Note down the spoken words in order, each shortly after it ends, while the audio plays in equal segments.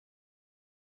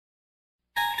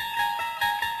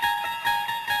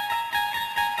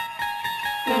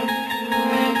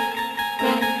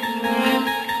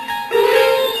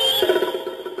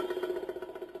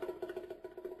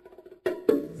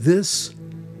This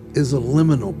is a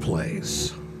liminal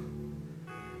place,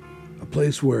 a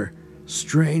place where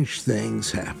strange things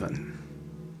happen.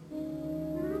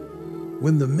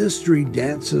 When the mystery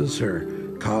dances her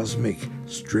cosmic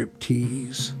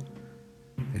striptease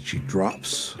and she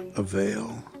drops a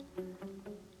veil,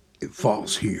 it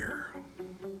falls here.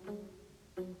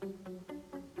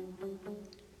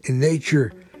 In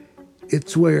nature,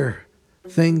 it's where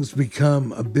things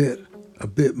become a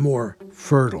bit more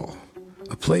fertile,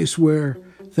 a place where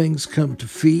things come to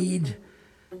feed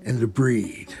and to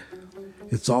breed.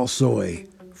 It's also a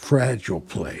fragile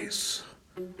place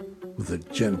with a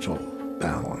gentle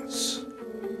balance.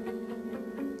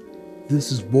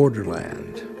 This is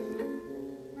Borderland.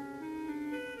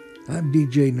 I'm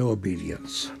DJ Noah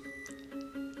Bediance,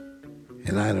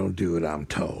 and I don't do what I'm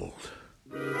told.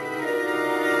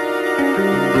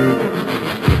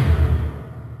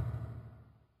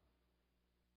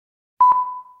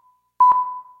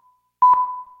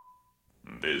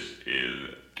 This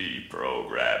is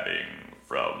deprogramming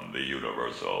from the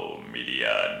Universal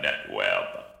Media Network.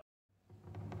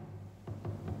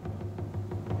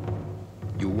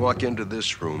 You walk into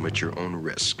this room at your own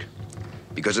risk,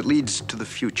 because it leads to the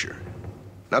future.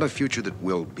 Not a future that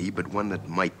will be, but one that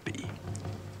might be.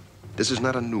 This is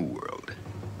not a new world.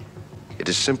 It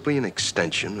is simply an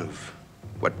extension of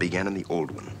what began in the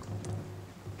old one.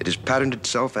 It has patterned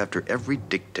itself after every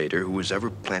dictator who has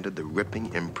ever planted the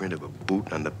ripping imprint of a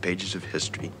boot on the pages of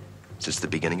history since the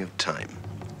beginning of time.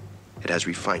 It has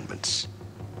refinements,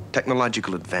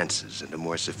 technological advances, and a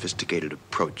more sophisticated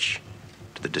approach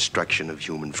to the destruction of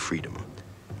human freedom.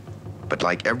 But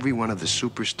like every one of the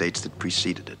superstates that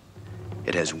preceded it,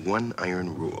 it has one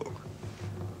iron rule.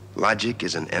 Logic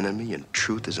is an enemy and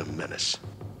truth is a menace.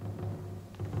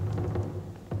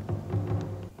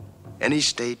 Any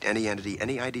state, any entity,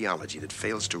 any ideology that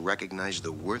fails to recognize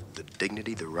the worth, the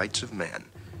dignity, the rights of man,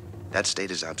 that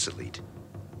state is obsolete.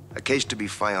 A case to be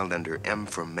filed under M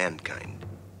for Mankind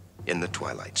in the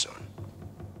Twilight Zone.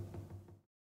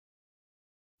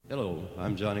 Hello,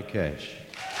 I'm Johnny Cash.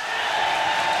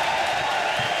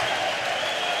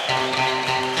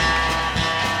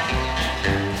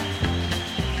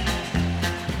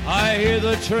 I hear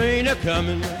the train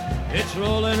a-comin', it's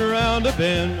rolling around a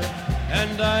bend,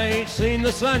 and I ain't seen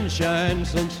the sunshine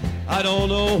since I don't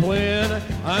know when.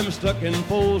 I'm stuck in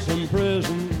Folsom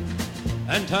Prison,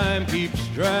 and time keeps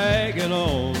dragging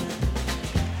on.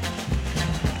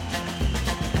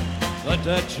 But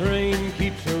that train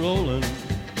keeps a-rolling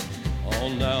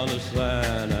on down to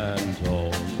San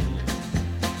Antone.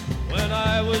 When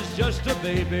I was just a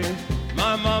baby,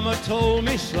 my mama told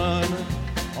me, son,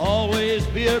 always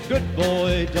be a good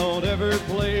boy, don't ever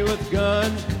play with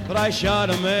guns. But I shot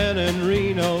a man in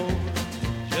Reno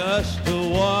just to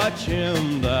watch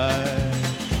him die.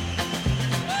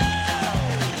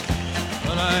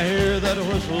 When I hear that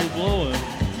whistle blowing,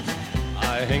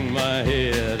 I hang my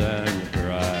head and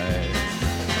cry.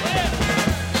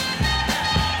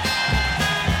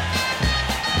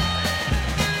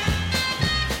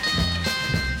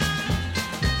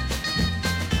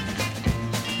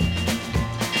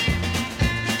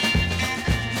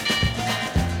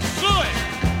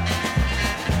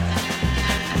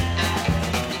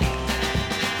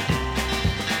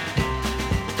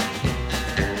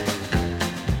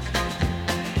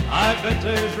 I bet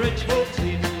there's rich folks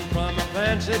eating from a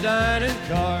fancy dining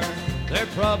car. They're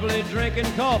probably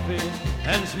drinking coffee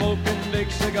and smoking big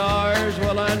cigars.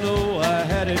 Well, I know I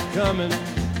had it coming.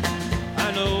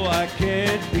 I know I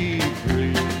can't be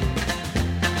free.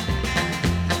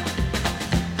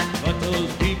 But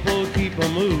those people keep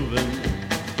a-moving,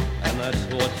 and that's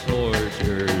what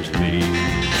tortures me.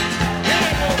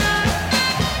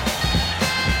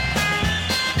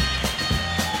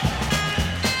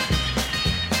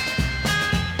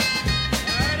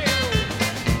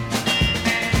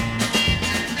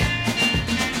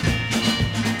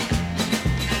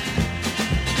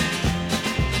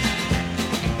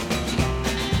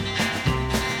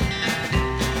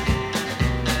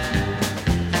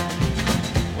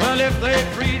 If they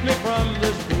freed me from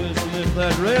this prison, if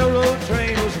that railroad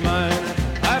train was mine,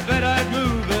 I bet I'd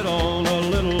move it on a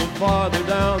little farther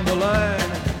down the line.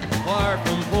 Far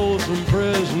from Folsom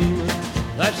Prison,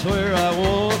 that's where I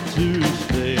want to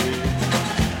stay.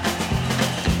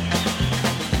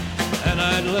 And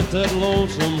I'd let that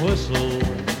lonesome whistle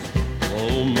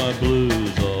blow my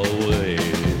blues away.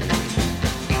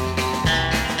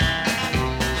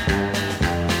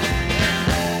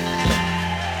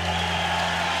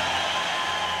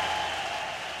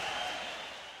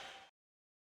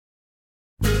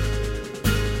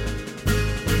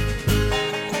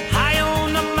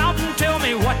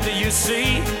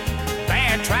 See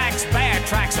bear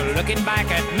tracks are looking back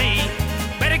at me.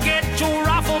 Better get your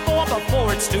rifle, boy,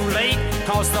 before it's too late,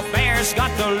 'cause the bear's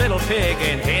got the little pig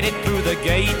and headed through the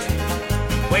gate.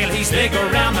 Well, he's big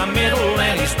around the middle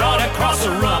and he's broad across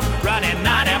the rump, running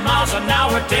 90 miles an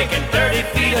hour, taking 30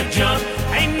 feet a jump.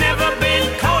 Ain't never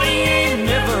been caught, he ain't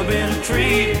never been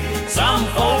treed. Some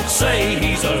folks say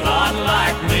he's a lot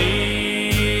like me.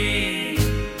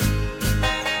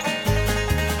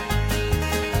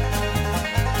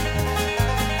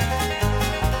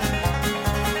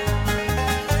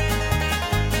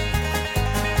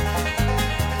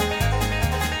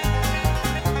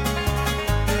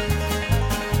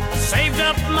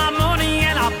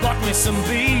 Bought me some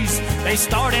bees. They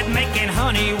started making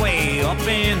honey way up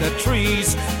in the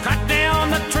trees. Cut down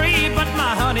the tree, but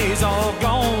my honey's all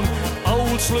gone.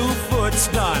 Old Slewfoot's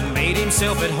done made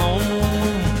himself at home.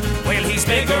 Well, he's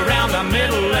big around the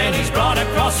middle and he's broad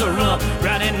across the rump,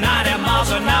 running 90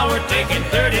 miles an hour, taking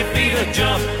 30 feet a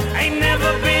jump. Ain't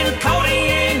never been caught, he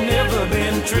ain't never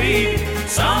been treed.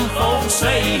 Some folks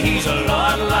say he's a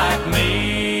lot like me.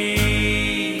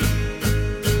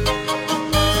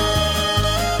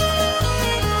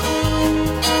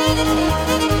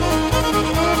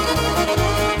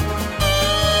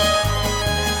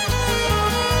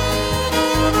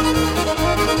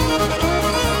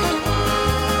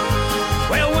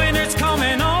 Well, winter's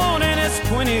coming on and it's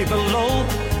 20 below.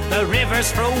 The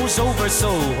river's froze over, so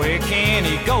where can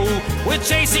he go? We'll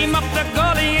chase him up the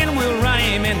gully and we'll run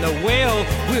him in the well.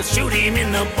 We'll shoot him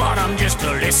in the bottom just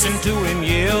to listen to him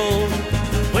yell.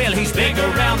 Well, he's big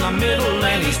around the middle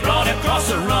and he's broad across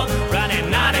the rump, running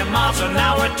 90 miles an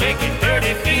hour, taking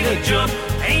 30 feet a jump.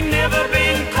 Ain't never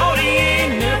been caught, he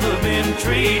ain't never been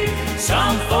treed.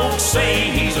 Some folks say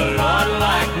he's a lot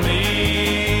like me.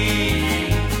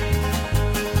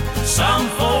 Some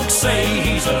folks say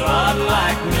he's a lot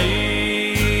like me.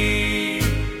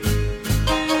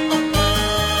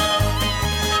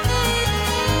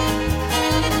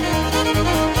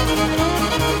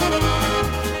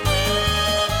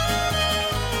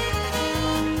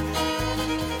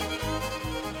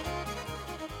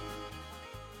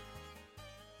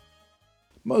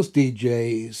 Most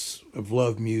DJs have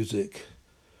loved music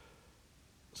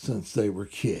since they were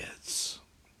kids.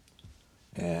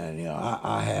 And, you know,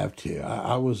 I have too.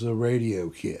 I was a radio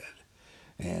kid.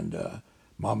 And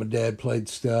Mom and Dad played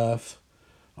stuff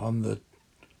on the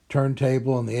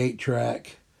turntable and the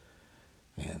 8-track.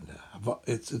 And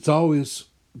it's always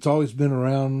been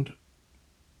around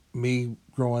me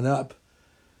growing up.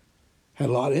 Had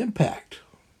a lot of impact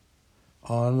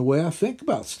on the way I think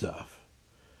about stuff.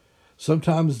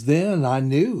 Sometimes then I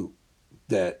knew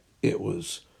that it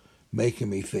was making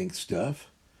me think stuff.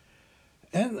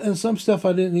 And some stuff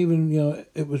I didn't even, you know,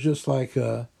 it was just like,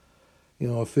 a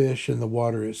fish in the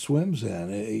water it swims in.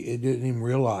 It didn't even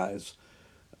realize,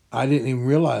 I didn't even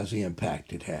realize the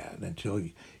impact it had until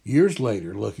years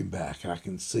later, looking back, I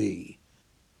can see.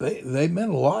 They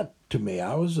meant a lot to me.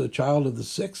 I was a child of the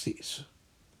 60s.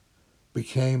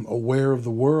 Became aware of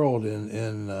the world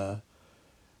in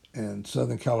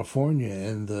Southern California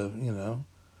in the,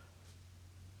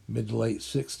 mid to late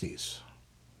 60s.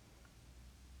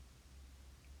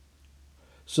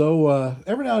 So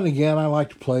every now and again, I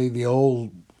like to play the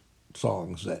old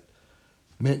songs that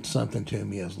meant something to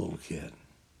me as a little kid.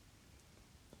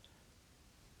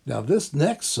 Now, this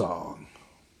next song,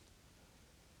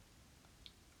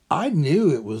 I knew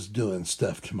it was doing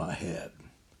stuff to my head.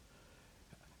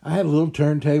 I had a little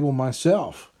turntable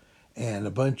myself and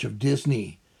a bunch of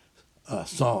Disney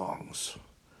songs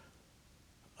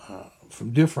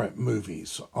from different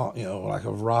movies, like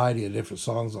a variety of different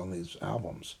songs on these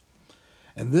albums.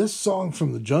 And this song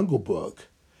from the Jungle Book,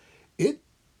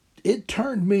 it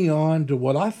turned me on to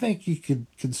what I think you could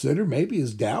consider maybe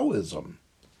as Taoism.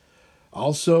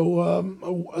 Also,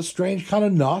 a strange kind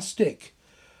of Gnostic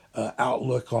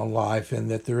outlook on life,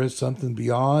 and that there is something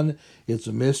beyond. It's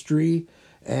a mystery,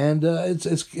 and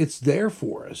it's there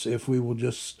for us if we will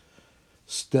just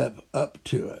step up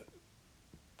to it.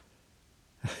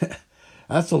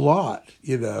 That's a lot,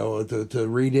 to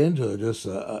read into just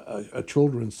a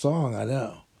children's song, I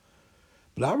know.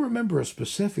 But I remember a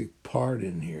specific part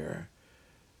in here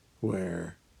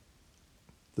where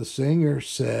the singer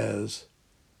says,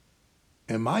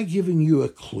 "Am I giving you a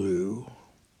clue?"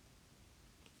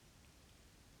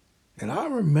 And I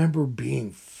remember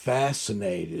being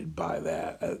fascinated by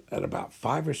that at about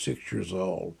 5 or 6 years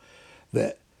old,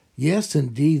 that yes,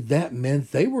 indeed, that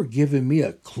meant they were giving me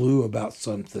a clue about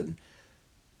something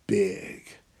big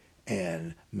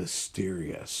and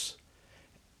mysterious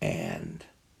and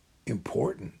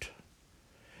important.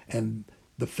 And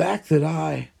the fact that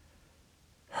I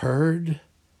heard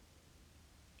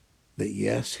that,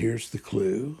 yes, here's the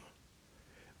clue,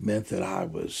 meant that I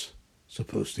was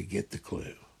supposed to get the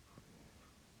clue.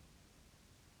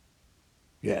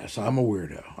 Yes, I'm a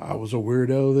weirdo. I was a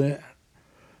weirdo then.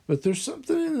 But there's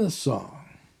something in this song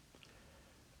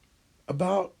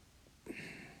about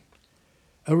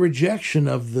a rejection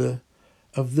of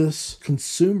this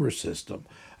consumer system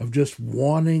of just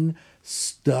wanting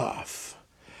stuff,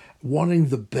 wanting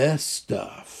the best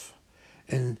stuff,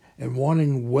 and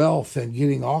wanting wealth and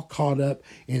getting all caught up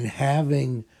in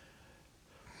having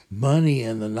money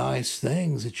and the nice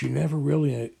things that you never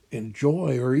really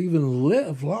enjoy or even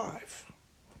live life.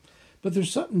 But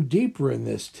there's something deeper in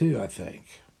this too, I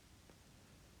think,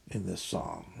 in this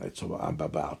song I'm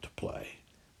about to play.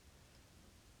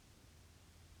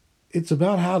 It's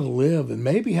about how to live and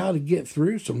maybe how to get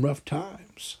through some rough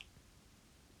times.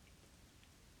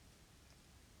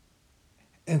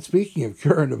 And speaking of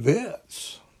current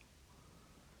events,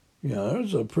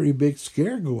 there's a pretty big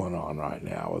scare going on right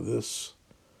now with this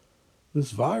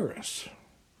virus.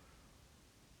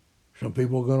 Some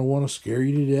people are going to want to scare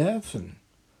you to death, and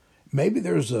maybe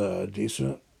there's a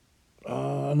decent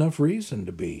enough reason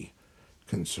to be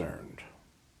concerned.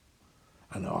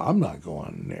 I know I'm not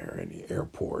going near any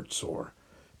airports or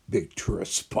big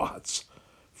tourist spots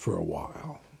for a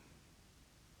while.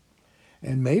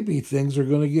 And maybe things are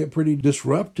going to get pretty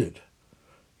disrupted.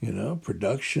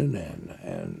 Production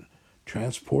and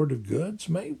transport of goods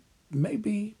may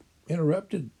be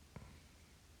interrupted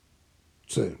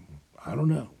soon. I don't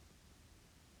know.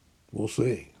 We'll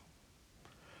see.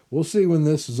 We'll see when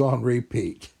this is on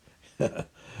repeat. When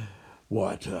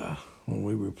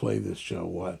we replay this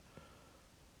show,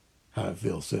 how it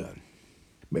feels then.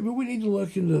 Maybe we need to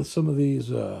look into some of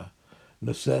these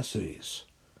necessities.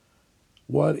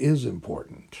 What is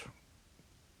important?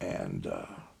 And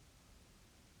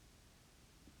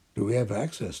do we have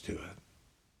access to it?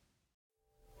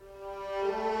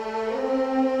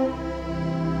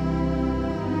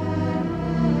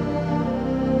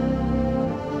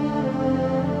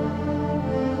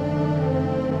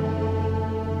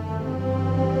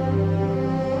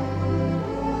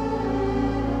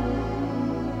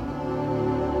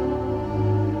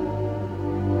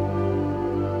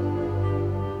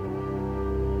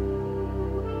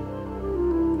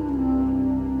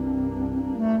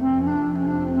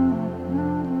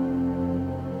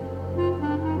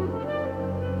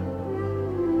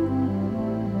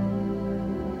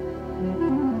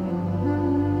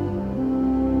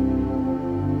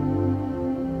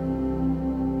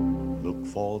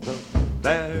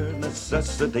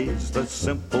 Necessities, the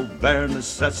simple bare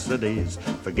necessities.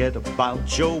 Forget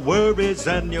about your worries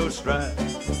and your strife.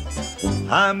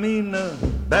 I mean the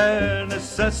bare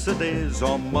necessities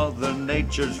are Mother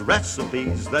Nature's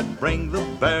recipes that bring the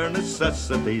bare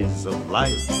necessities of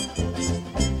life.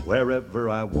 Wherever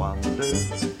I wander,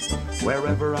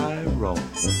 wherever I roam,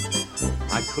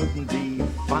 I couldn't be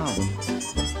found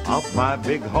off my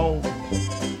big home.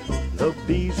 The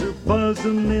bees are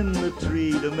buzzing in the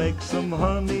tree to make some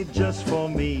honey just for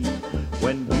me.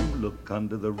 When you look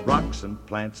under the rocks and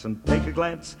plants and take a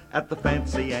glance at the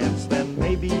fancy ants, then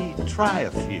maybe try a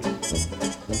few.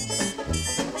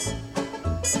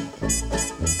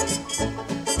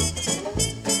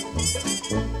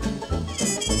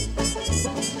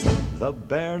 The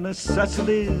bare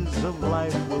necessities of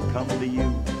life will come to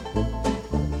you.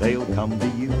 They'll come to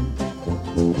you.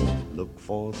 Look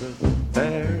for the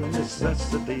bare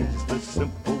necessities, the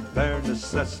simple bare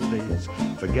necessities.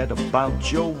 Forget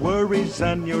about your worries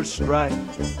and your strife.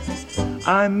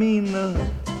 I mean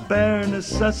the bare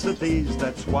necessities.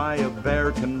 That's why a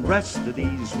bear can rest at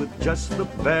ease with just the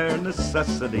bare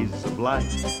necessities of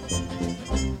life.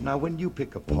 Now when you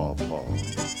pick a pawpaw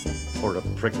or a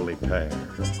prickly pear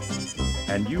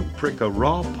and you prick a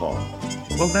raw paw,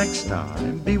 well, next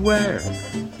time beware.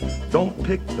 Don't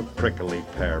pick the prickly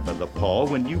pear by the paw.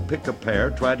 When you pick a pear,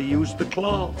 try to use the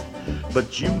claw.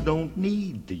 But you don't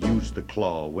need to use the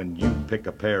claw when you pick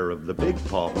a pear of the big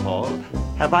pawpaw.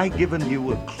 Have I given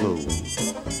you a clue?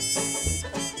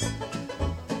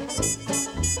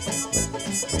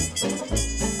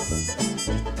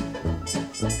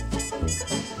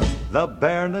 The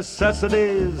bare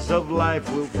necessities of life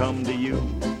will come to you.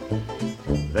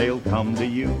 They'll come to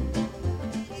you.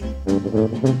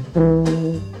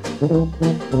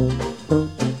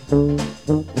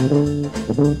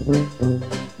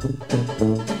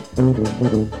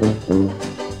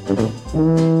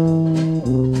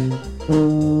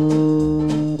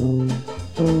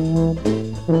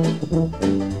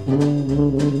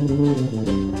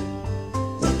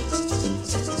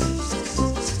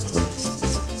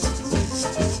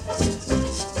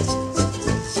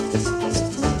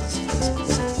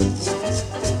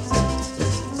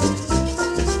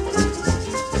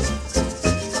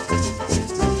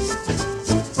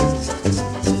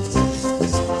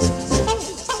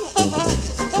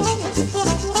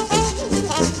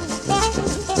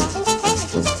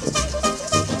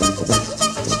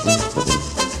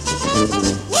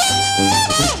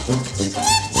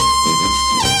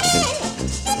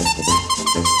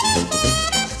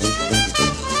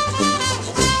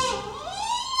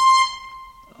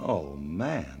 Oh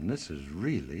man, this is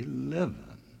really living.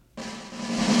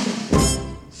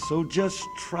 So just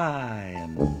try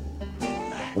and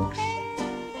relax.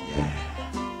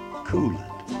 Yeah, cool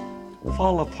it.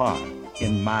 Fall apart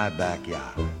in my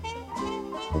backyard.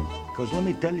 Because let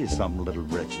me tell you something, little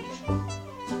britches.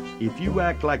 If you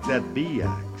act like that bee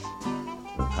acts,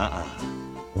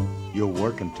 you're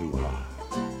working too hard.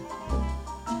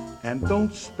 And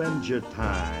don't spend your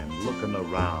time looking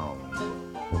around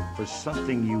for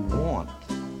something you want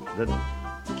that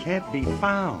can't be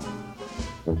found.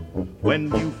 When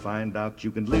you find out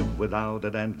you can live without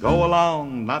it and go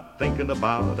along not thinking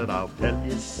about it, I'll tell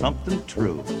you something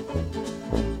true.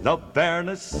 The bare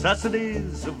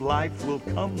necessities of life will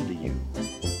come to you.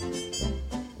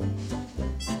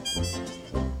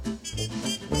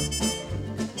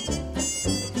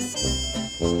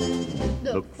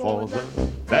 Look for the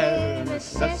bare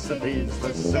necessities,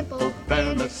 the simple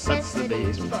bare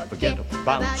necessities. Forget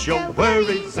about your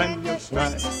worries and your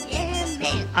strife.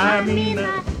 I mean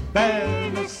the bare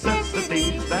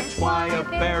necessities. That's why a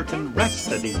bear can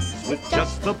rest at ease with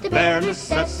just the bare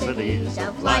necessities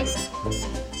of life.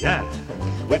 Yeah,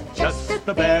 with just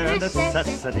the bare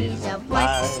necessities of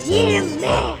life. Yeah,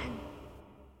 man.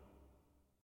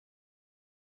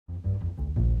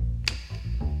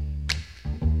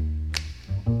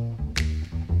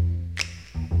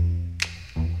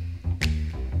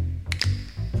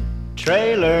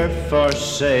 Trailer for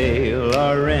sale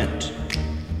or rent,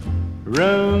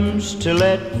 rooms to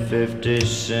let 50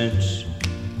 cents.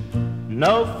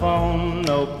 No phone,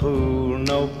 no pool,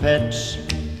 no pets.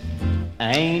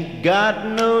 Ain't got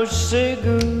no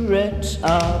cigarettes,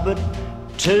 but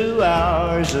 2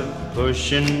 hours of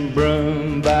pushing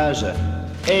broom buys a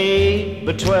 8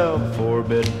 by 12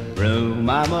 4-bedroom.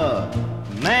 I'm a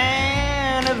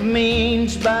man of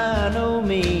means by no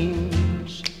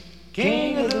means,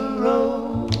 king of the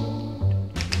road.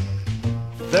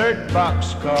 3rd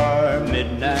boxcar,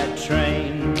 midnight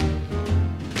train,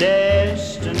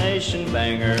 destination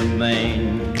Bangor,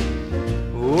 Maine.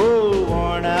 Wool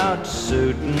worn out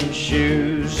suit and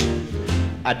shoes.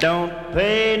 I don't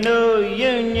pay no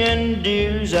union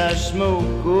dues. I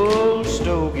smoke old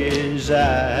stogies I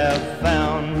have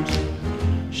found,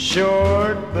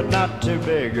 short but not too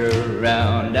big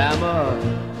around. I'm a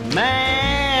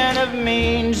man of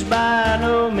means by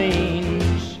no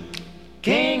means,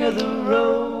 king of the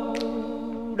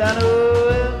road. I know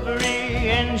every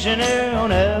engineer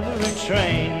on every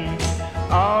train,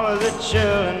 all of the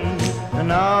children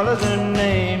and all of their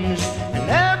names, and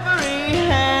every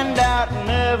handout in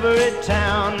every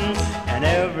town, and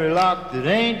every lock that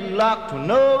ain't locked when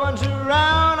no one's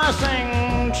around. I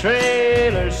sing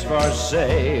trailers for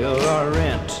sale or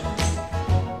rent,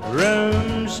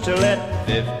 rooms to let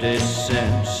 50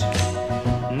 cents.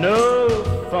 No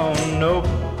phone, no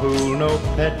pool, no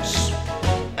pets.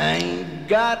 Ain't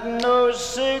got no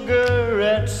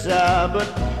cigarettes, but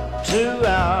 2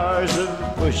 hours of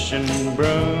pushing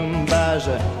broom buys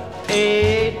a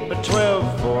 8 by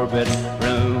 12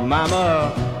 4-bedroom. I'm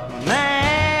a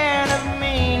man of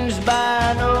means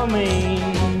by no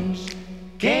means,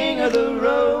 king of the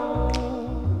road.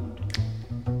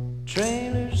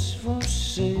 Trailers for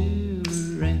sale,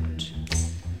 rent,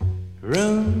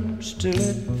 rooms to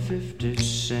let 50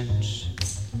 cents.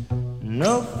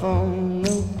 No phone,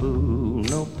 no pool,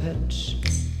 no pets.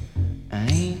 I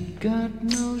ain't got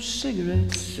no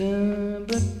cigarettes,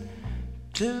 but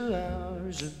 2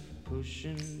 hours of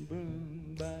pushing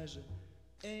broom buys a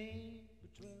 8 by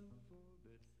 12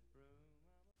 4-bedroom.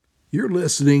 You're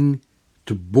listening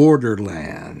to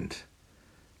Borderland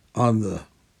on the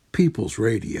People's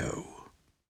Radio.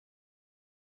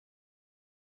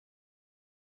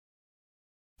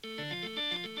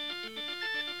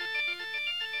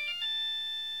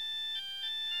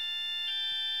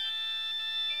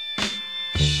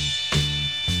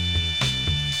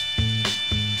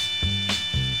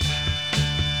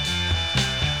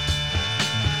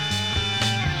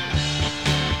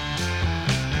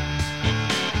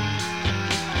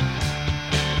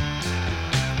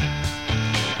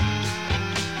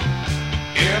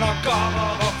 In a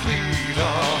garden of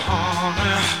Peter,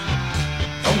 honey,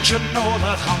 don't you know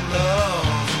that I'm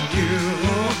loving you?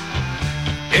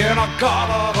 In a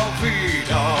garden of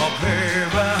Peter,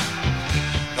 baby,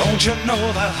 don't you know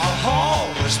that I'll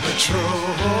always be true?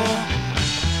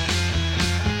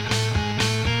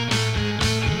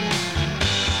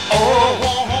 Oh,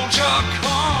 won't you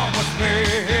come with me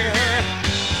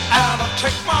and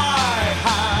take my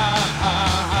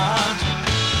hand?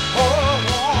 Oh,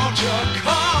 won't you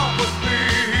come with me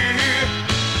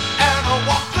and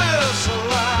walk this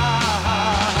line?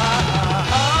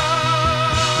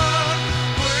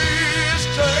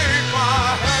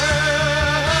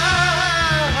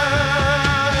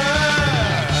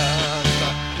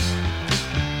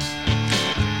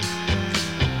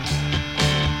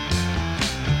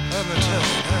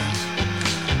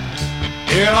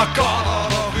 In a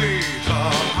Gala Vita,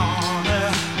 honey,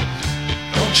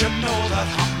 don't you know that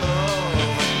I'm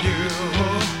loving you?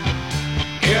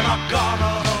 In a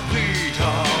Gala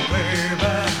Vita,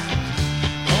 baby,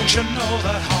 don't you know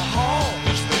that I'll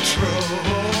always be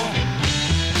true?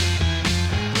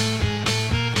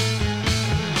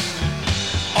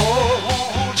 Oh,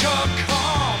 won't you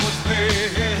come with me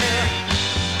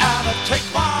and take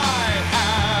my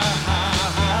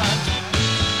hand?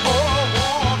 Oh,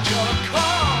 won't you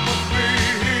come with me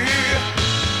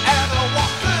and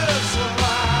walk this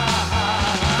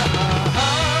line?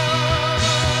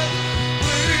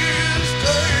 Please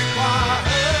take my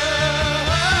hand.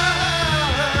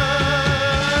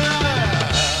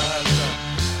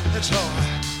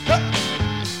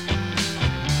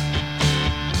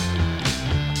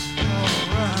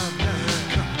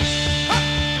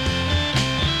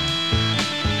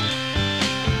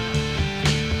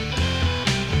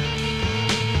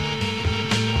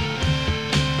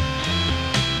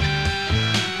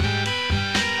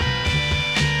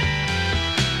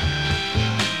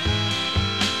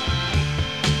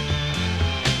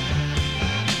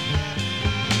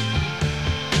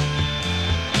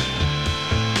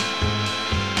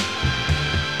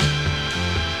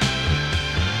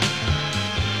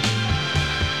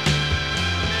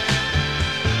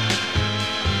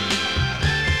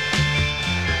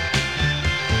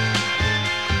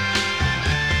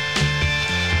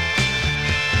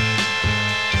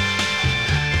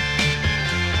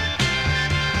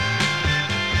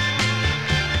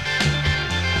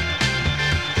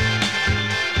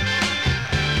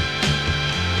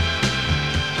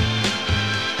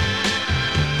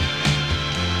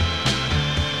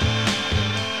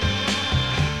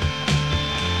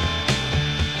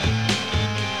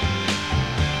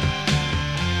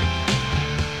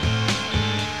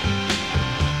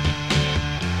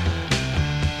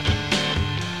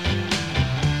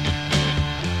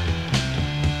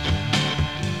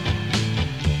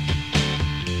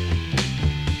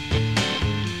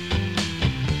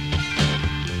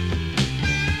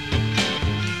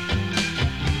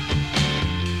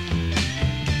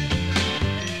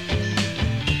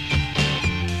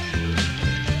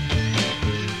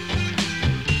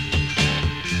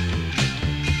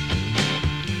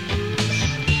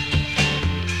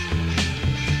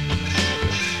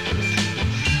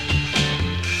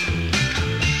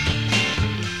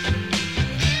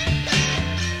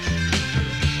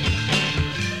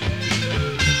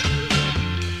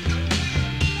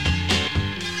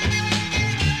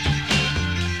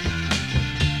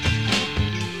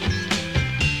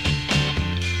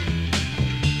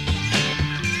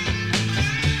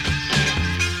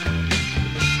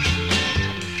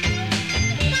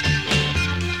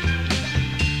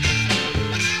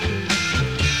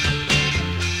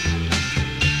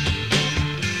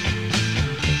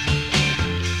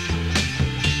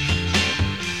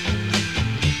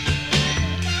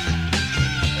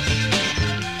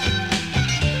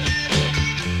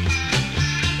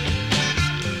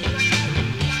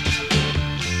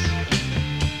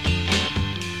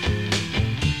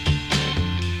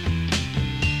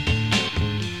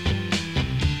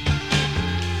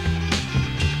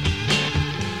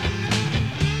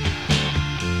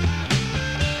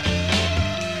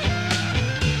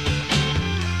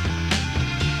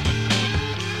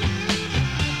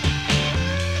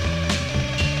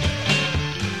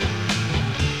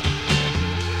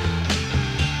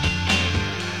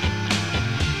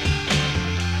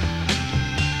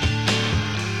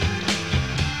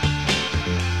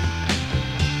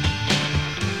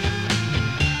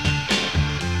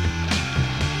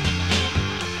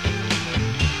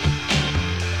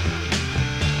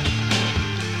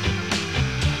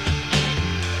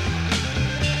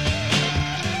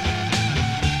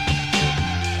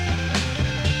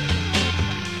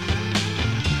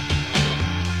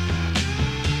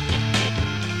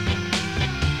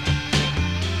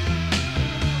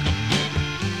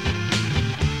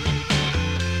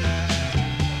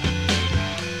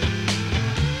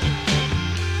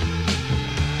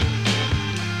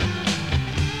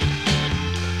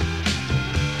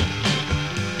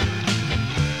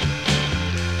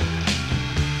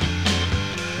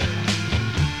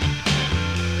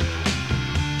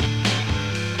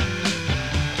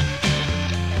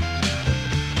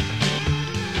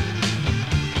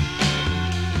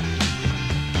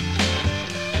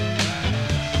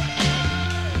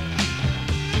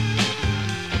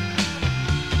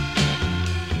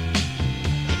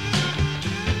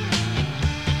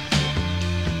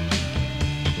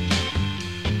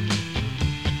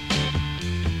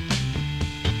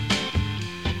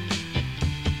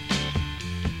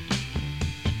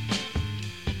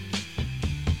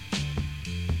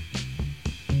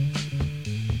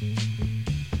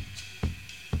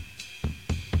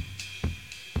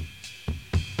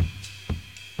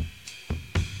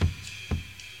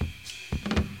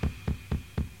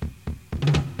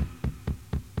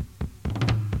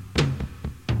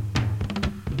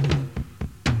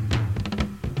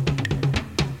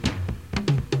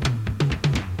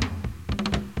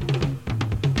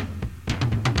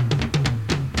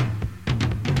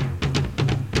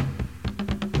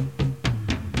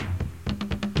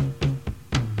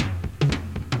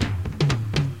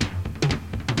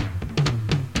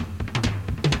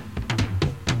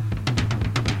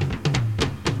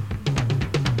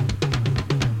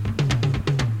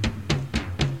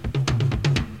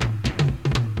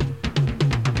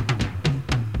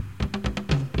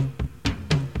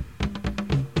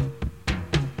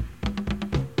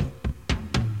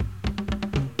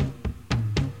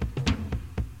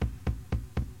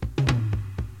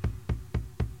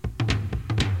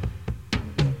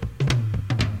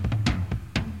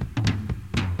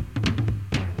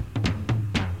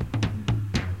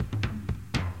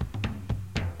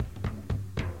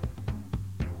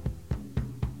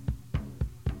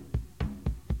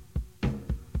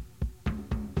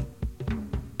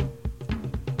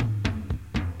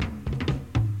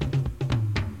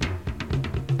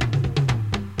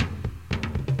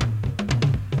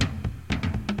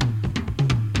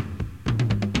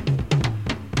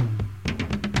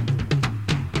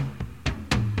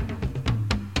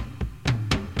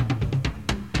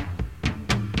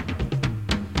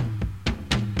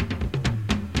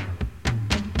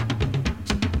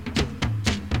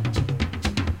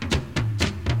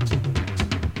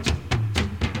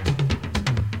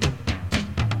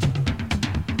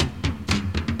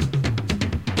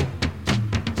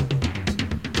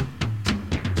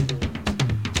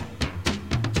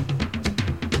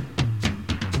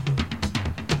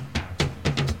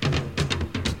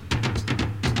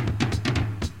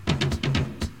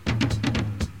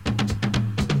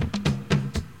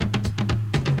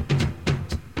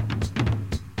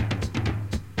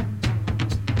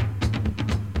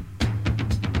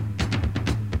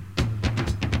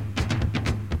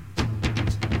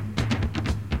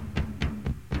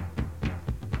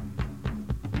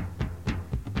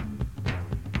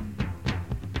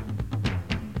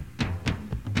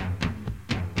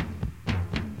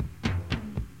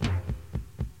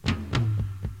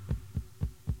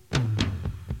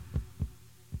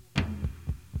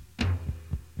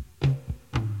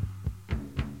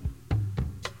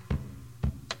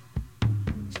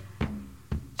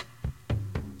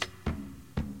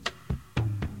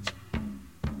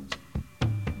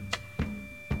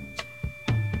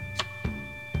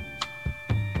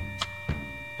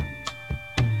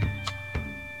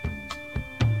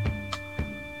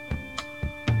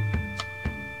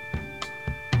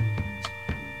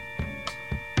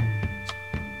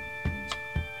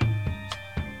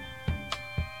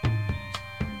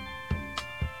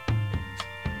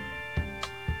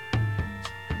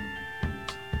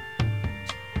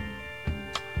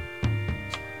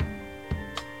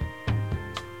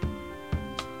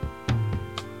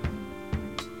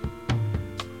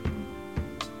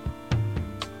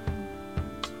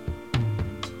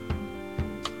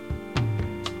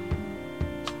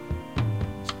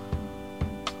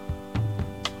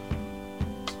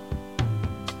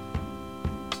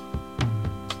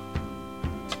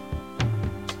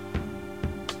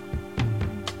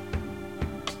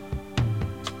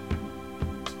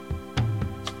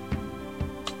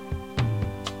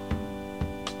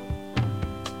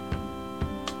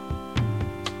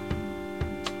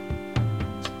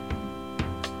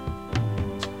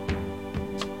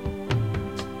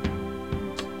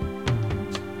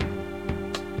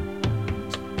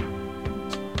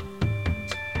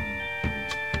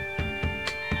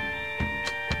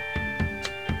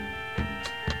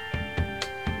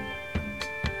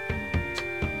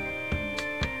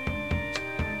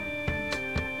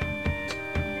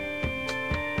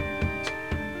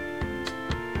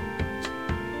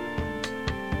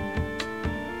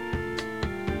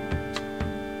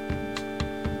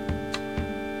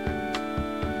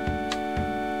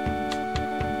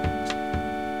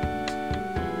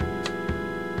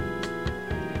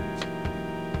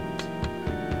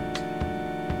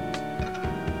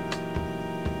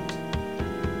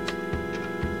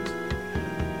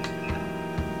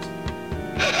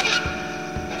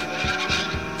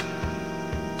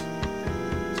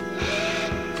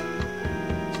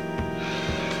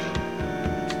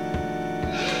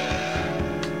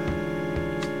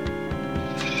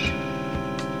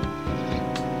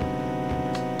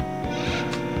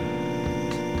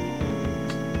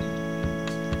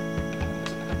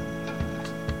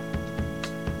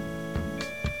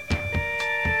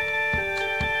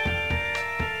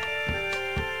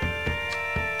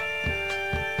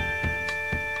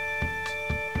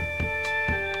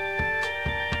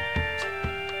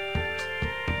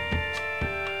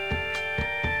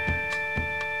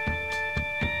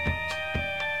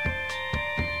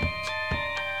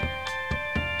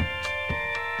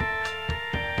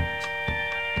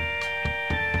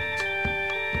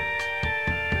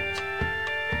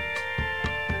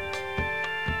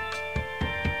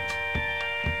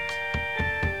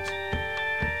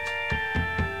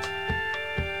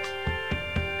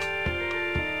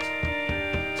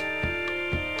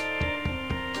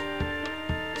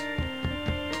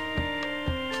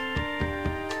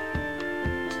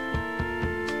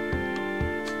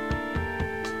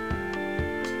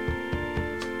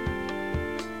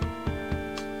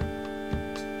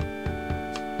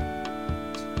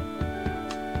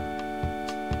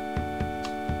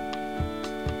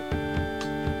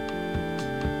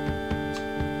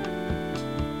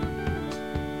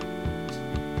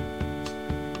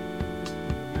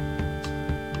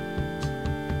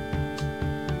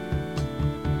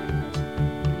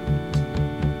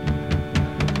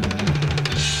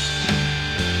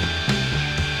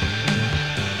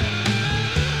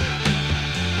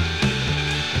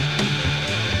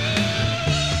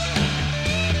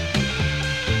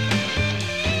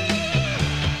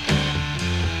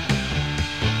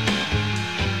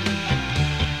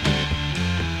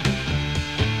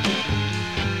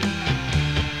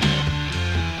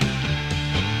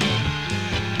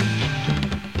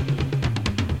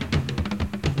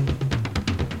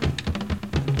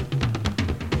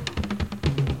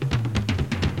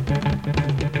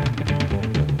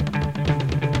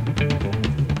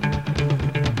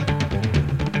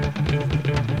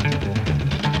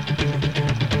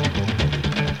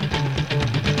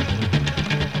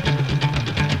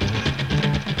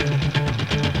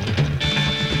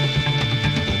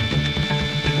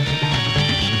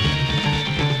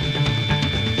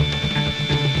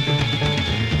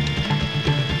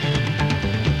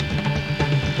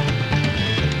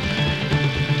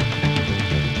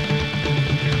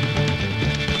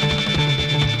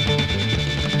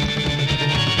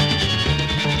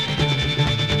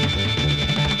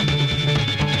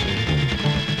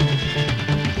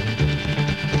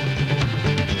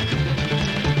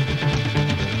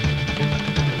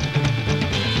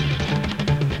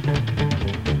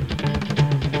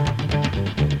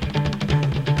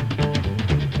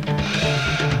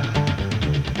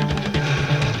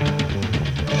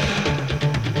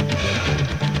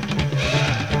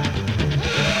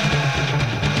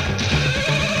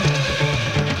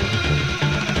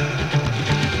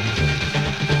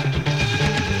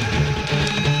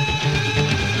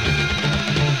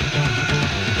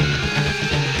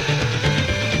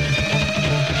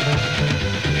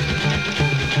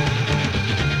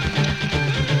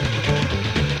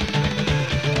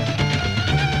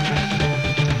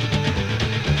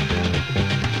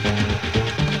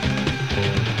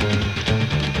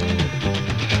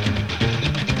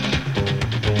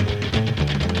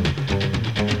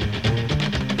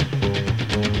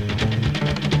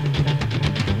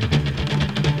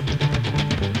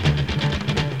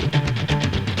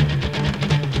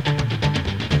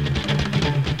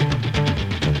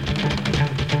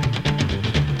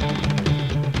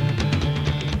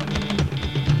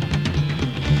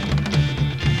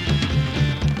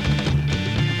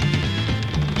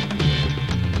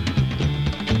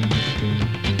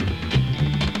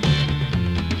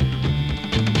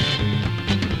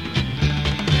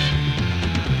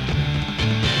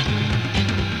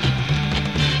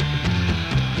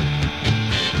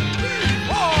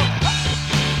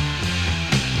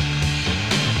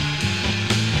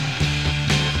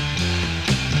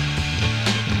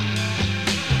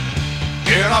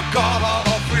 a God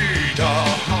of freedom,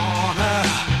 honey.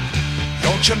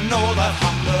 Don't you know that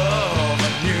I'm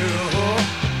loving you?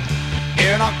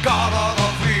 In a God of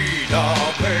freedom,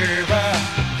 baby.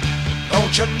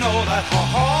 Don't you know that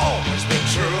I've always been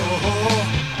true?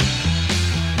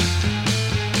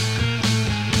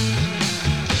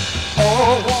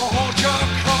 Oh, won't you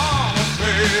come with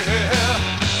me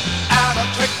and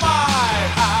take my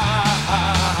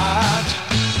hand?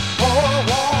 Oh,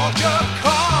 won't you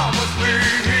come with me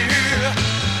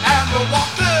and we'll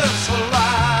walk this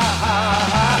land?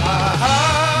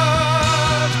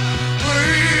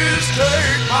 Please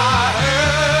take my hand.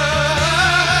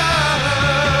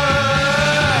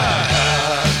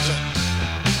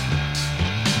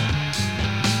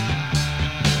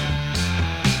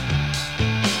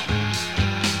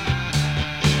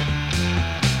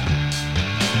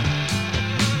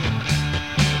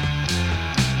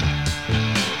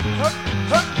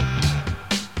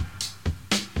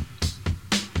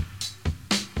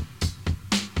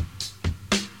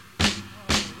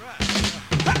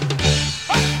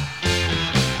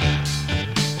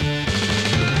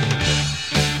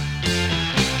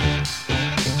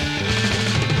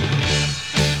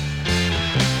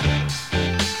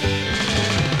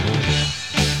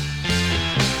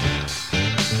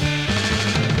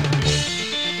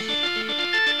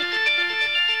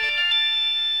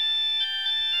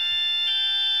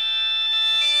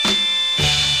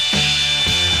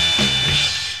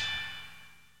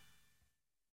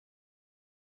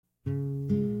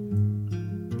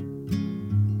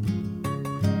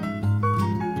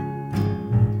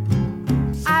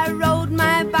 I rode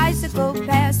my bicycle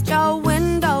past your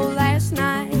window last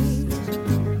night.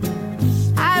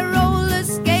 I roller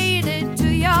skated to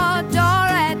your door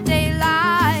at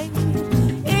daylight.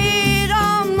 It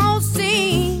almost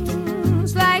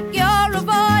seems like you're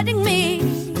avoiding me.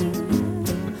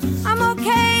 I'm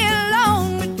okay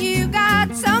alone, but you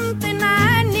got something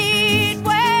I need.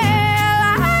 Well,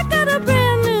 I got a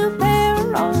brand new pair of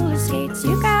roller skates.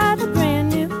 You got a brand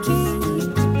new key.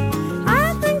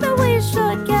 I think that we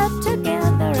should get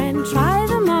together and try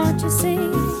them out, you see.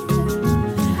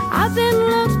 I've been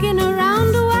looking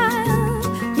around a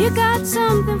while. You got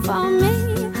something for me.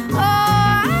 Oh,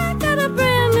 I got a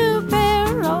brand new pair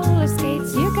of roller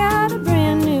skates. You got a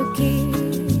brand new key.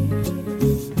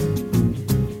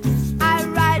 I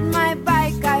ride my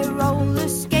bike, I roller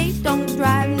skate, don't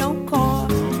drive no car.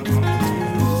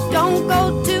 Don't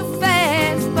go too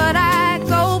fast, but I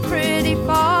go pretty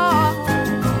far.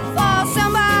 For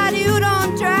somebody who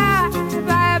don't drive,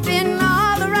 I've been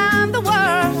all around the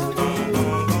world.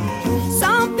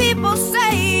 Some people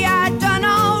say I done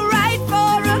all right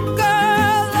for a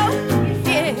girl. Oh,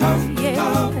 yeah, yeah.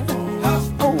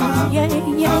 Oh, yeah,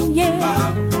 yeah, yeah.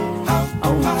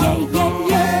 Oh, yeah, yeah,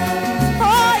 yeah.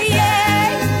 Oh, yeah,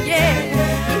 yeah,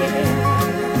 yeah.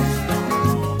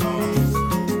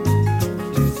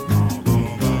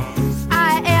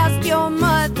 I asked your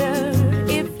mother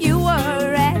if you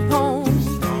were at home.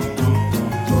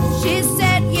 She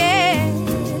said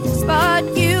yes, but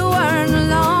you weren't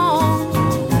alone.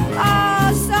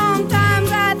 Oh, sometimes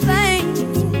I think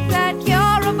that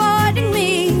you're avoiding me.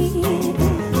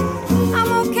 I'm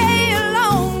okay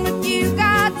alone, but you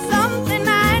got something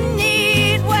I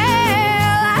need.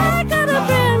 Well, I got a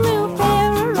brand new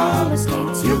pair of roller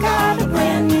skates. You got a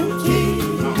brand new key.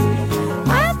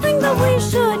 I think that we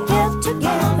should get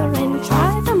together and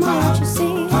try them out, you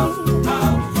see.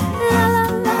 La la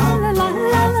la la la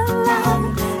la la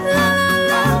la la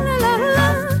la la la.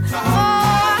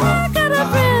 Oh, I got a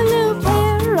brand new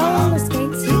pair of roller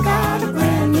skates. You got a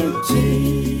brand new key.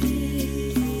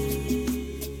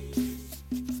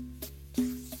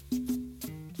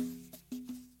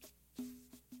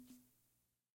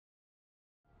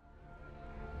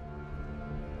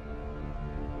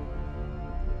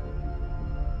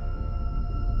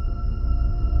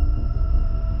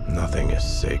 Nothing is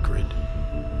sacred.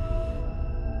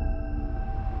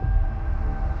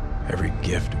 Every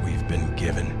gift we've been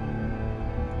given,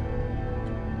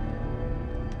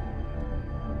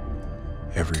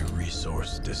 every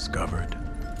resource discovered,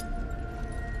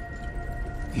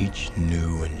 each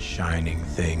new and shining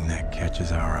thing that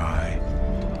catches our eye,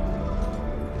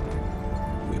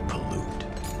 we pollute,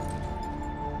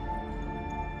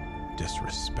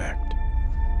 disrespect,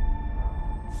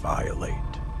 violate.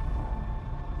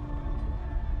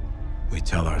 We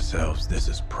tell ourselves this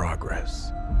is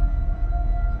progress,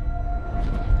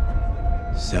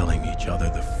 selling each other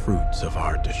the fruits of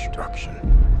our destruction,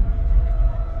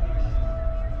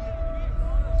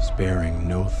 sparing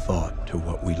no thought to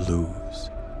what we lose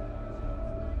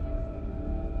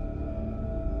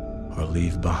or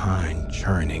leave behind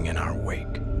churning in our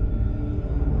wake.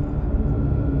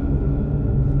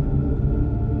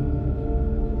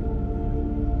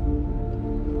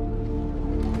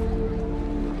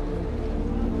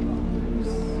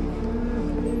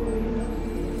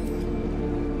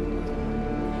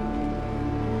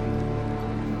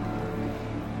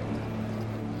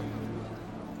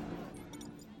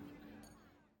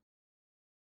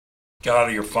 Get out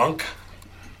of your funk?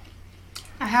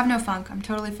 I have no funk. I'm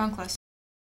totally funkless.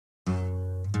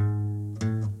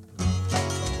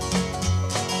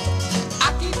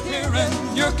 I keep hearing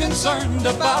you're concerned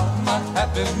about my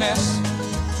happiness,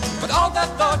 but all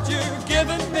that thought you're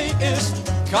giving me is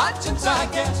conscience, I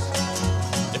guess.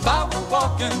 If I were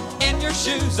walking in your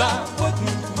shoes, I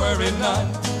wouldn't worry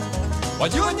none. While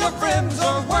you and your friends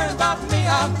are worried about me,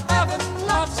 I'm having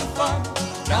lots of fun.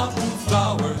 Counting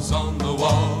flowers on the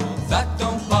wall, that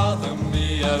don't bother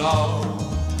me at all.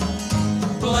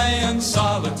 Playing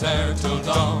solitaire till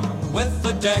dawn with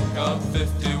a deck of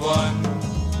 51.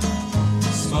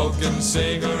 Smoking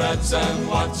cigarettes and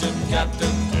watching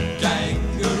Captain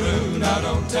Kangaroo. Now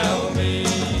don't tell me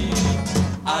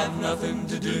I've nothing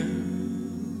to do.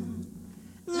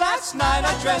 Last night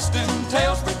I dressed in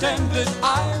tails, pretended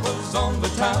I was on the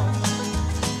town.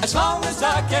 As long as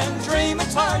I can dream,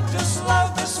 it's hard to slow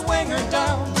the swinger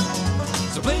down.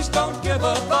 So please don't give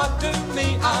a thought to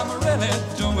me, I'm really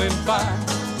doing fine.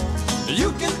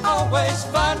 You can always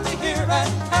find me here and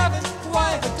having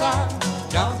quite a time.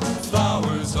 Counting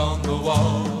flowers on the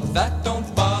wall, that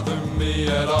don't bother me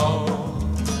at all.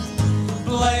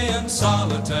 Playing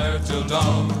solitaire till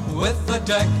dawn with a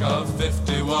deck of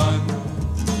 51.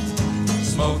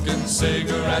 Smoking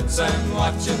cigarettes and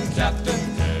watching Captain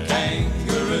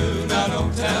Kangaroo. Now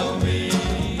don't tell me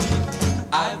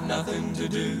I've nothing to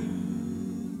do.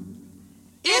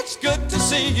 It's good to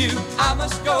see you, I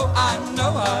must go, I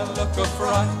know I look a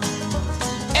fright.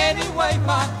 Anyway,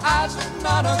 my eyes are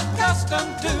not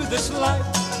accustomed to this light,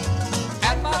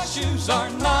 and my shoes are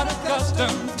not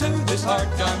accustomed to this hard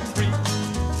concrete.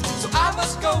 So I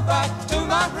must go back to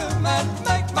my room and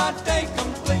make my day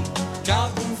complete.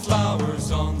 Counting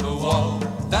flowers on the wall,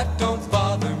 that don't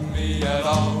bother me at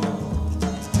all.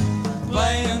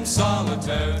 Playing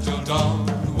solitaire till dawn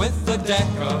with a deck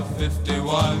of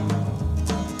 51.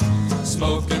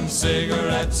 Smoking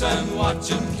cigarettes and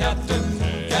watching Captain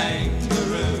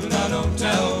Kangaroo. Now don't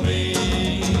tell me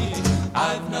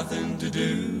I've nothing to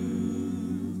do.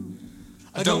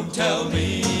 Don't tell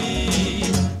me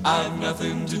I've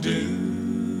nothing to do.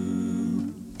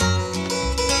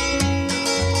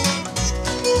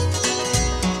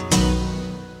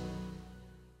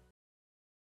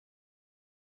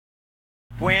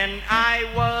 When I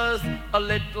was a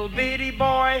little bitty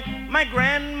boy, my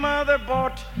grandmother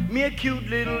bought me a cute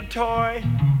little toy.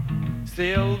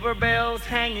 Silver bells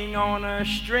hanging on a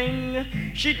string.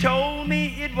 She told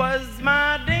me it was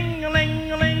my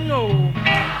ding-a-ling-a-ling-o. Ding-a-ling,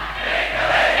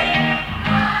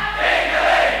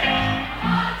 ding-a-ling,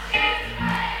 want you to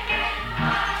play with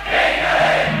my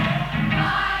ding-a-ling,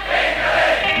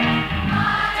 ding-a-ling,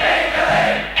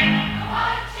 ding-a-ling,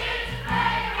 want you to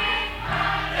play with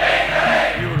my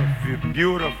ding-a-ling.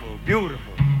 Beautiful,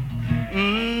 beautiful.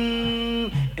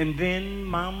 And then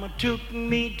Mama took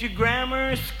me to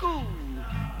grammar school,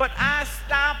 but I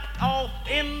stopped off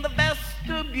in the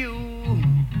vestibule.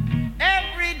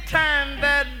 Every time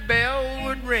that bell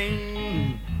would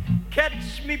ring,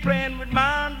 catch me playing with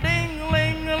my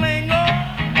ding-a-ling-a-ling. Oh,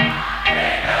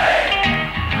 ding-a-ling,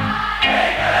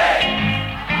 ding-a-ling,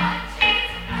 want you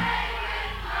to play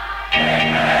with my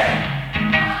ding-a-ling,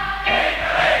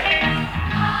 ding-a-ling,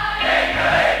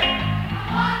 ding-a-ling,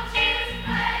 want you to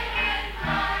play with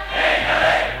my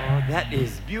ding-a-ling. oh, that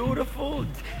is beautiful.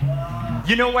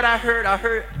 You know what I heard?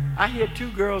 I hear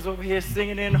two girls over here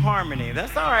singing in harmony.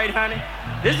 That's all right, honey.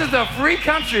 This is a free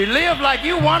country. Live like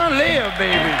you want to live,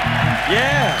 baby.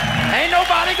 Yeah. Ain't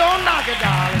nobody gonna knock it,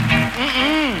 darling.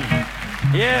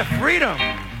 Yeah, freedom.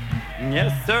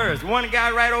 Yes, sir. There's one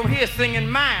guy right over here singing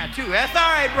mine, too. That's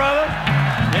all right, brother.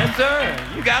 Yes, sir.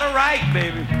 You got a right,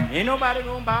 baby. Ain't nobody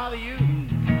gonna bother you.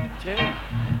 Chill.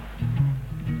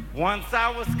 Once I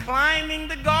was climbing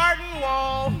the garden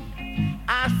wall,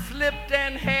 I slipped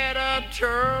and had a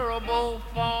terrible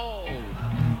fall.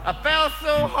 I fell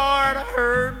so hard I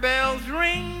heard bells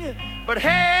ring, but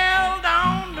held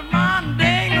on to my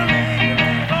ding-a-ling.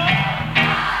 Oh.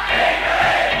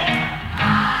 Ding-a-ling,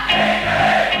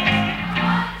 ding-a-ling,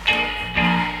 want you to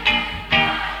play with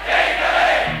my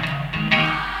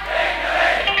ding-a-ling,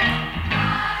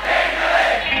 ding-a-ling,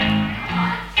 ding-a-ling,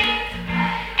 want you to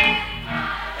play with my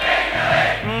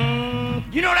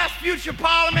ding-a-ling. You know that's future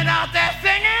Parliament out there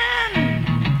singing?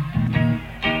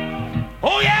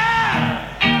 Oh, yeah!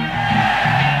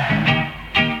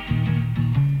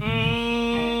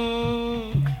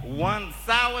 Once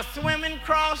I was swimming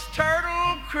across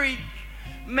Turtle Creek.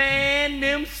 Man,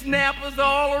 them snappers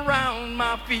all around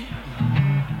my feet.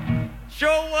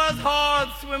 Sure was hard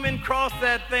swimming across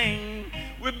that thing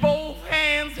with both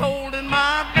hands holding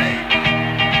my baby.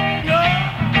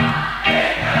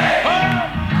 Oh.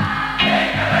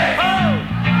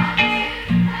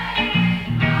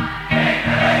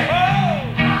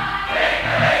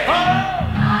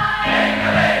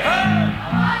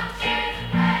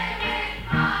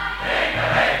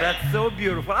 so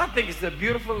beautiful. I think it's a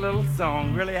beautiful little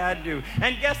song, really I do.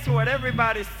 And guess what?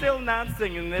 Everybody's still not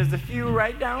singing. There's a few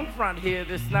right down front here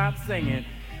that's not singing.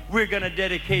 We're gonna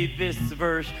dedicate this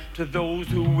verse to those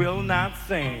who will not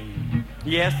sing.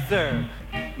 Yes, sir.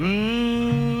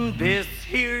 This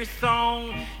here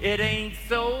song, it ain't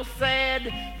so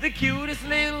sad. The cutest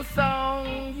little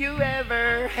song you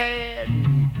ever had.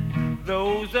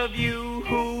 Those of you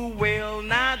who will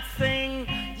not sing,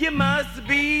 you must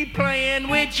be playing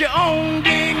with your own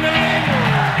ding-a-ling.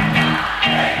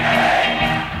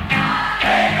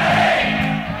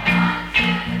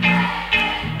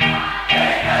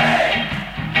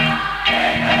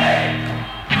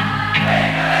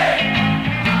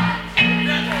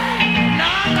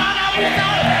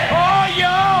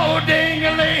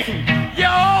 Ding-a-ling,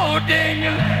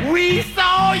 ding-a-ling. We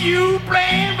saw you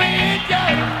playing with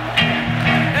your,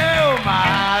 oh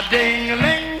my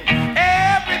ding-a-ling.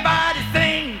 Everybody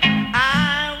sing,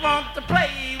 I want to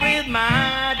play with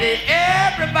my ding.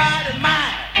 Everybody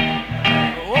mine,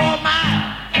 oh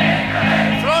my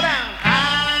ding-a-ling. Slow down, I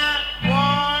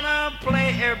wanna play,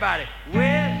 everybody,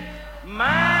 with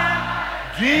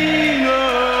my ding-a-ling.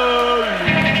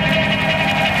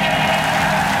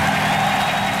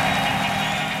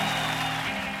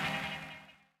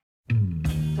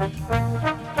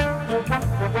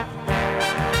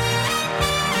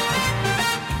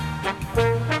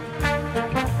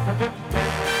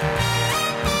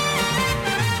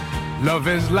 Love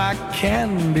is like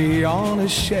candy on a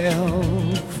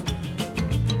shelf.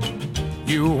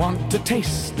 You want to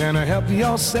taste and help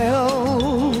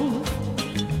yourself.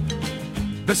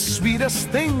 The sweetest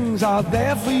things are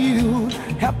there for you.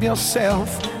 Help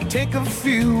yourself, take a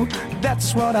few.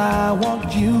 That's what I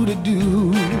want you to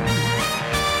do.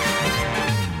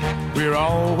 We're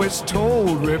always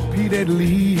told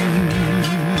repeatedly,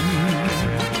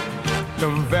 the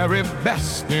very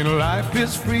best in life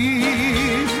is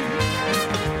free.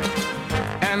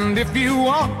 And if you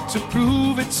want to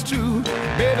prove it's true,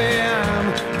 baby,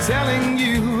 I'm telling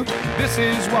you, this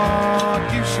is what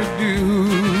you should do.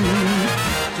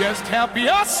 Just help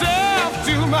yourself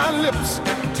to my lips,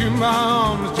 to my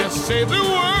arms. Just say the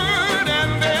word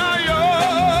and they are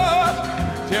yours.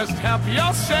 Just help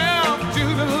yourself to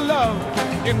the love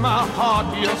in my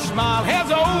heart. Your smile has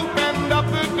opened up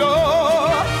the door.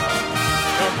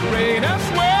 The greatest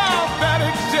wealth that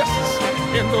exists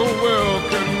in the world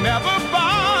could never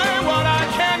buy what I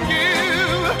can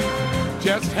give.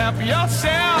 Just help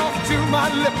yourself to my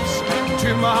lips,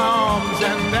 to my arms,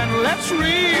 and then let's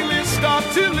really start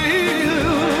to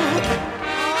live.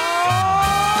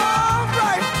 All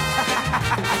right.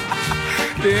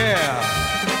 Yeah.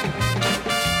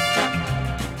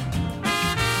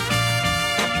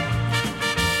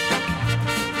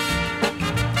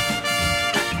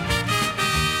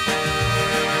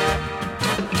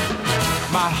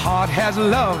 My heart has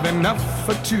love enough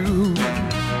for two,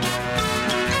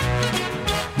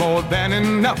 more than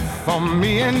enough for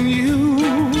me and you.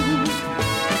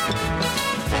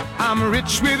 I'm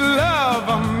rich with love,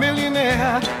 a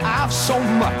millionaire. I've so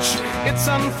much, it's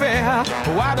unfair.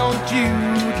 Why don't you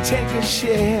take a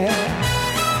share?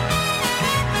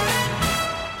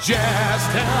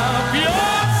 Just help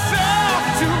yourself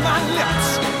to my lips,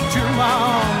 to my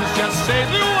arms. Just say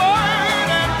the word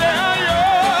and there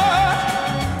you're.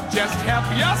 Just help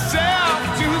yourself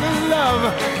to the love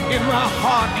in my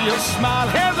heart. Your smile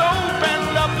has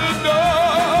opened up the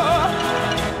door.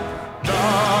 The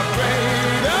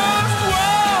greatest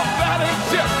wealth that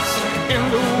exists in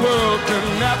the world could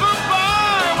never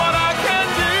buy what I can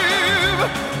give.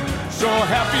 So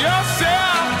help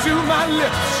yourself to my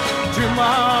lips, to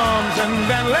my arms, and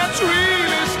then let's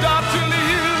really start to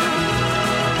live.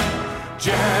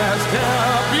 Just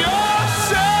help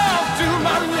yourself to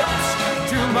my lips,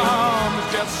 to my arms.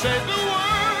 Just say the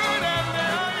word and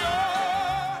there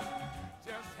you're.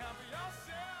 Just help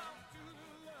yourself to the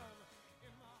love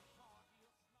in my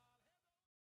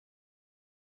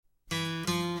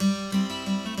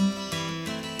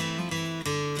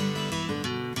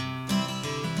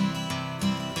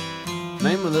The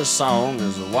name of this song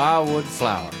is The Wildwood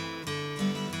Flower.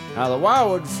 Now, The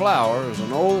Wildwood Flower is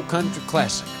an old country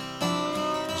classic.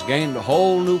 It's gained a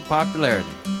whole new popularity.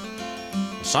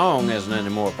 The song isn't any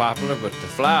more popular, but the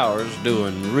flower's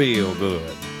doing real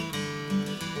good.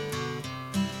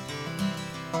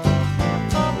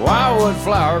 The wildwood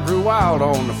flower grew wild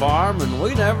on the farm, and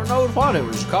we never knowed what it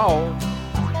was called.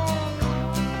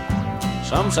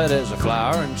 Some said it was a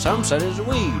flower, and some said it was a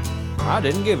weed. I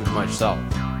didn't give it much thought.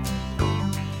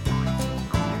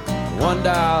 One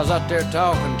day I was out there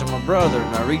talking to my brother,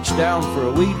 and I reached down for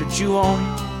a weed to chew on.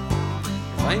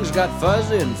 Things got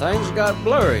fuzzy and things got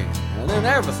blurry. and then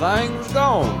everything was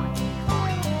gone.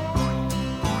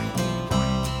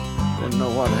 Didn't know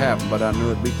what happened, but I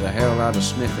knew it beat the hell out of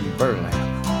sniffing burlap.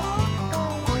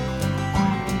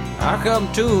 I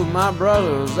come to, my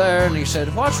brother was there, and he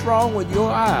said, "What's wrong with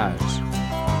your eyes?"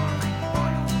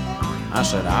 I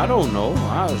said, "I don't know.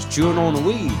 I was chewing on the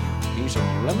weed." He said,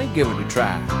 "Well, let me give it a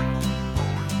try."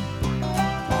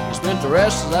 I spent the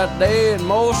rest of that day and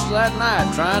most of that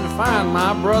night trying to find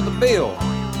my brother Bill.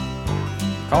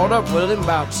 Caught up with him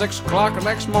about 6 o'clock the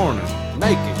next morning,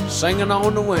 naked, singing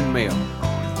on the windmill.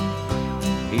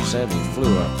 He said he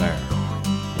flew up there.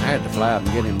 I had to fly up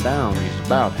and get him down. He's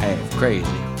about half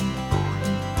crazy.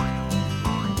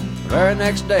 The very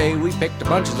next day, we picked a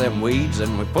bunch of them weeds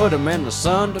and we put them in the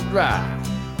sun to dry.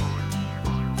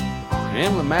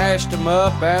 And we mashed them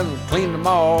up and we cleaned them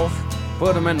off,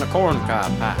 put them in the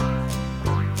corncob pipe.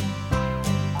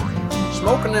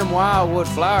 Smoking them wildwood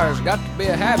flowers got to be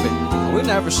a habit. We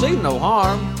never seen no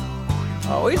harm.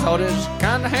 Oh, we thought it was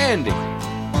kind of handy.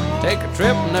 Take a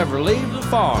trip and never leave the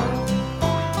farm.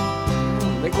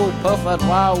 Big old puff of that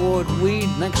wildwood weed,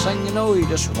 next thing you know, you're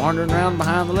just wandering around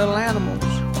behind the little animals.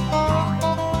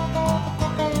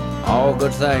 All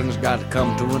good things got to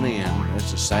come to an end.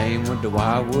 It's the same with the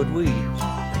wildwood weeds.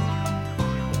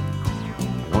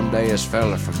 One day this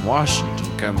fella from Washington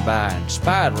come by and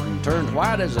spied them and turned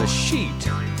white as a sheet.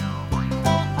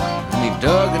 And he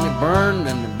dug and he burned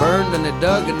and he burned and he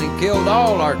dug and he killed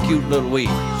all our cute little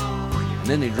weeds. And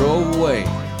then he drove away.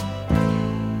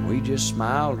 We just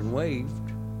smiled and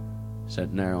waved,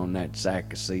 sitting there on that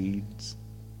sack of seeds.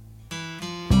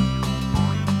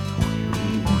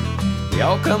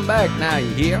 Y'all come back now,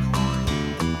 you hear?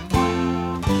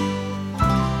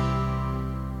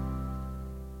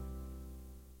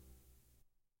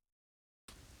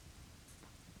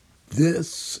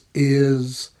 This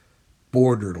is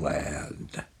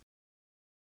Borderland.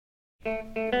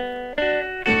 I'm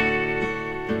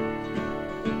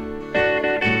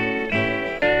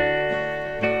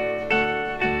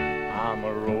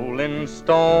a rolling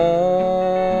stone,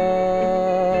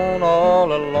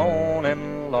 all alone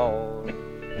and lost.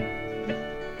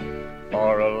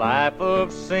 For a life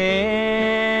of sin,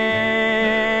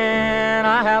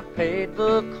 I have paid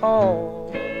the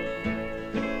cost.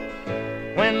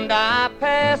 When I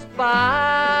pass by,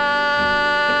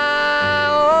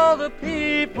 all the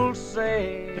people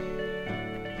say,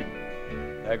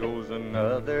 there goes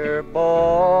another boy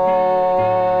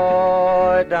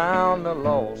down the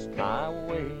lost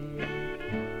highway.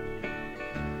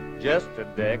 Just a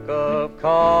deck of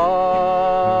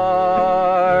cards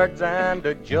and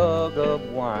a jug of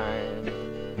wine,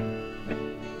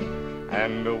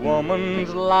 and a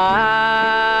woman's lies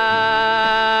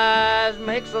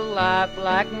makes a life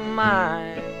like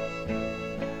mine.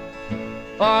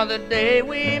 For the day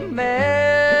we met,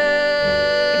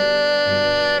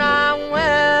 I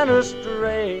went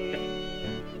astray.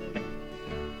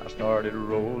 I started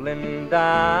rolling down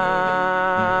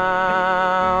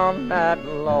that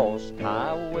lost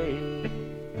highway.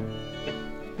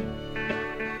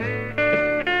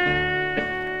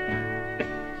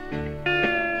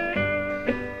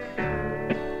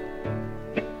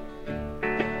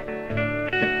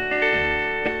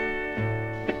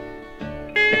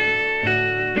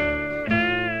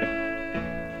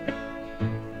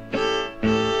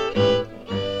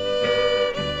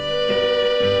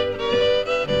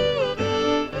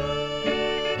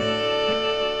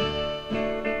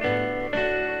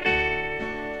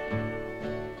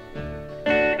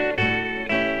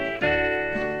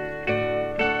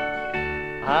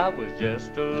 I was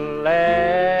just a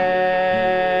lad,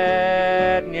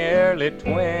 nearly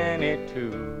 22,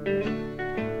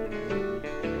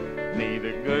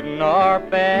 neither good nor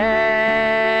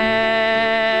bad,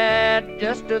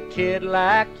 just a kid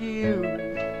like you.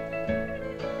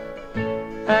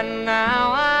 And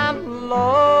now I'm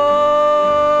lost,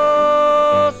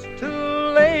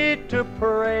 too late to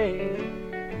pray.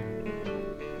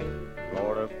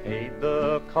 Lord, I've paid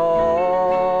the cost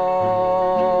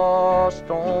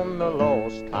on the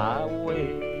lost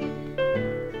highway.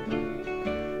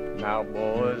 Now,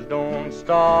 boys, don't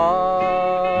start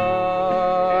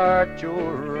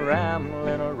your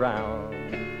rambling around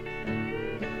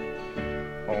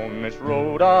on this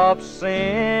road of sin,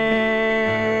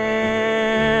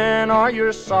 or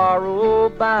you're sorrow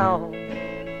bound.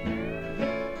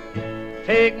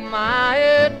 Take my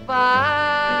advice,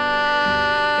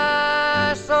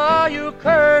 or you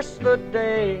curse the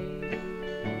day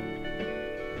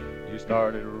you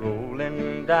started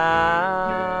rolling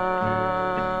down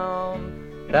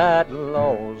that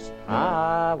lost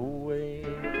highway.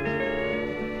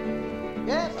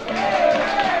 Yes.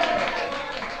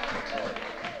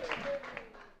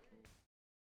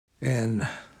 And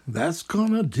that's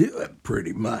gonna do it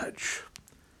pretty much.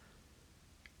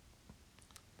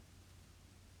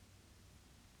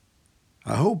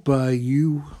 I hope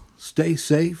you stay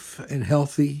safe and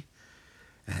healthy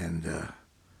and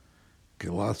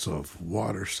get lots of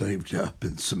water saved up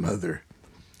and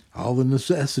all the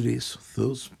necessities,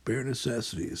 those bare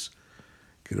necessities.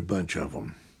 Get a bunch of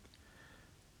them.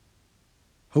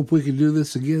 Hope we can do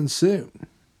this again soon.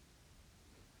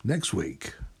 Next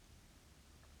week.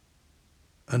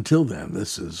 Until then,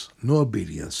 this is Noah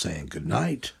Bediance saying good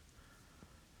night,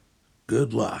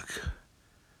 good luck,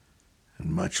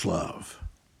 and much love.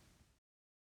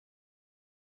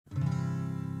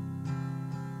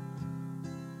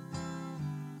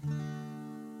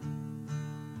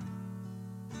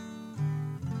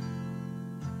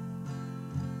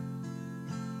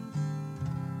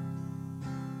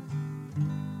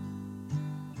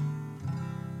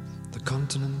 The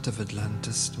continent of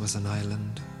Atlantis was an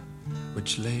island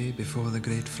which lay before the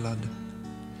Great Flood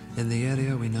in the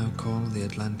area we now call the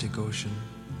Atlantic Ocean.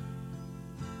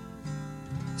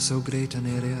 So great an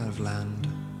area of land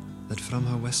that from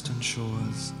her western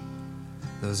shores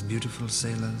those beautiful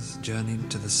sailors journeyed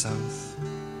to the south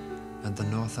and the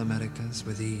North Americas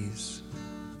with ease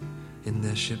in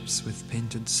their ships with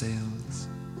painted sails.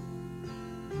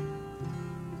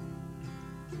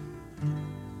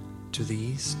 To the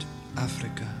east,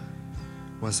 Africa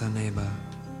was her neighbor,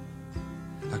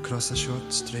 across a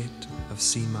short strait of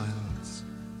sea miles.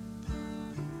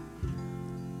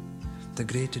 The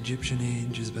great Egyptian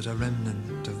age is but a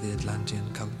remnant of the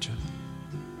Atlantean culture.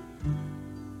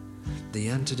 The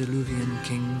antediluvian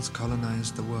kings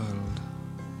colonized the world.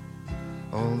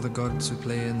 All the gods who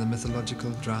play in the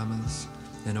mythological dramas,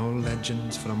 in all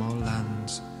legends from all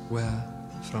lands, were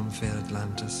from fair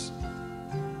Atlantis.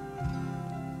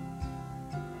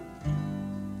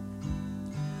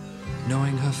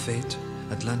 Knowing her fate,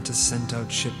 Atlantis sent out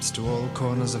ships to all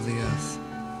corners of the earth.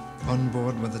 On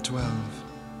board were the 12.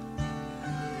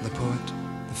 The poet,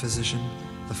 the physician,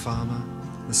 the farmer,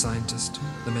 the scientist,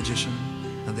 the magician,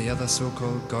 and the other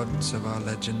so-called gods of our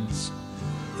legends,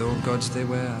 though gods they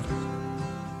were.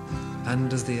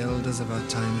 And as the elders of our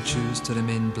time choose to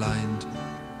remain blind,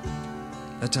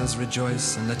 let us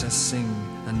rejoice and let us sing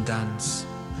and dance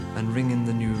and ring in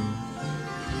the new.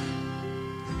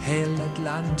 Hail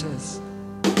Atlantis!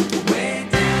 Way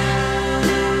down.